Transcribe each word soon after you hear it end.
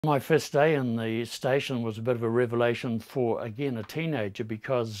My first day in the station was a bit of a revelation for, again, a teenager,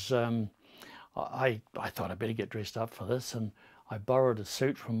 because I thought I'd better get dressed up for this, and I borrowed a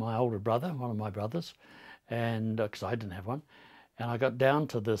suit from my older brother, one of my brothers, and because I didn't have one, and I got down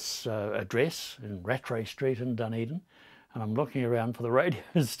to this address in Rattray Street in Dunedin, and I'm looking around for the radio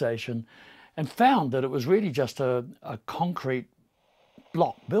station and found that it was really just a concrete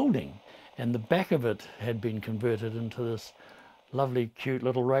block building, and the back of it had been converted into this lovely cute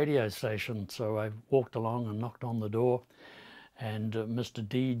little radio station. So I walked along and knocked on the door, and Mr.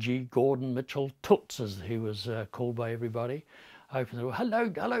 D.G. Gordon Mitchell Toots, as he was called by everybody, opened the door.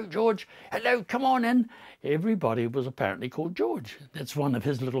 Hello George, hello, come on in. Everybody was apparently called George. That's one of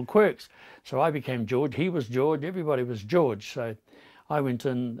his little quirks. So I became George, he was George, everybody was George. So I went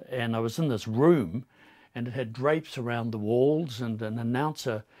in, and I was in this room, and it had drapes around the walls and an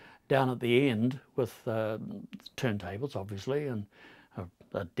announcer down at the end with turntables, obviously, and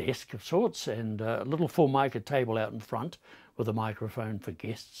a desk of sorts, and a little Formica table out in front with a microphone for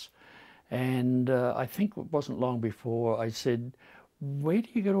guests. And I think it wasn't long before I said, "Where do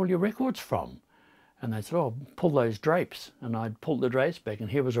you get all your records from?" And they said, "Oh, pull those drapes." And I'd pull the drapes back, and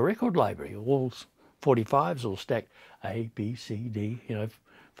here was a record library, all 45s, all stacked, A, B, C, D, you know,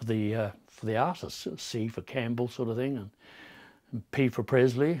 for the artists, C for Campbell sort of thing, and P for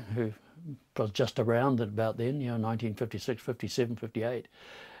Presley, who was just around at about then, you know, 1956, 57, 58.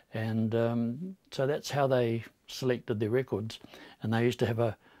 And so that's how they selected their records. And they used to have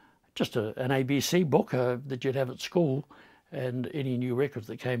an ABC book that you'd have at school, and any new records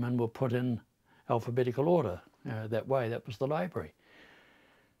that came in were put in alphabetical order. That way, that was the library.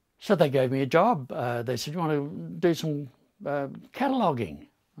 So they gave me a job. They said, "You want to do some cataloguing?"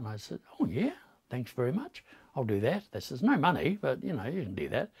 And I said, "Oh yeah, thanks very much. I'll do that." They says, "No money, but you know, you can do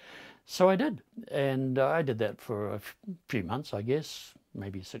that." So I did, and I did that for a few months, I guess,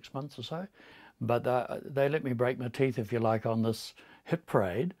 maybe 6 months or so. But they let me break my teeth, if you like, on this hit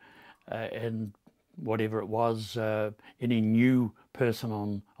parade, and whatever it was, any new person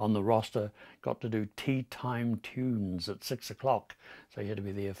on the roster got to do tea time tunes at 6 o'clock, so you had to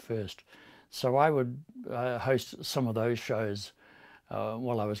be there first. So I would host some of those shows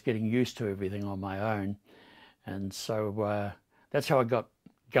while I was getting used to everything on my own. And so that's how I got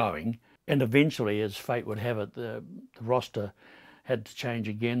going. And eventually, as fate would have it, the roster had to change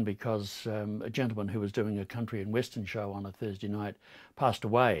again, because a gentleman who was doing a country and western show on a Thursday night passed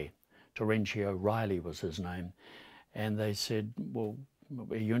away. Terence Riley was his name. And they said, "Well,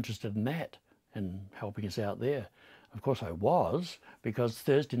 are you interested in that and helping us out there?" Of course I was, because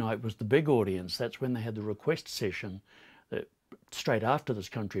Thursday night was the big audience. That's when they had the request session straight after this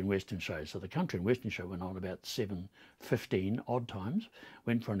country and western show. So the country and western show went on about 7:15 odd times,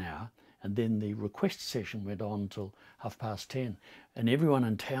 went for an hour, and then the request session went on till 10:30. And everyone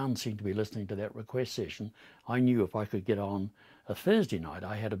in town seemed to be listening to that request session. I knew if I could get on a Thursday night,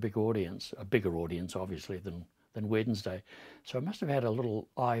 I had a bigger audience obviously than Wednesday. So I must have had a little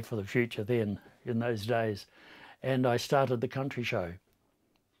eye for the future then, in those days. And I started the country show.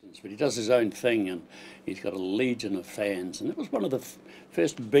 But he does his own thing, and he's got a legion of fans. And it was one of the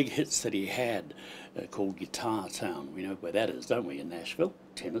first big hits that he had, called Guitar Town. We know where that is, don't we, in Nashville,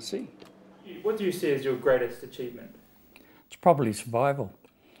 Tennessee. What do you see as your greatest achievement? It's probably survival,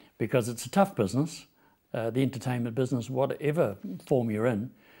 because it's a tough business, the entertainment business, whatever form you're in.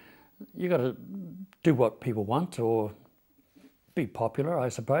 You got to do what people want, or be popular, I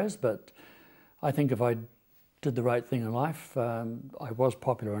suppose. But I think if I did the right thing in life, I was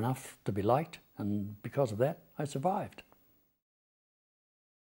popular enough to be liked, and because of that, I survived.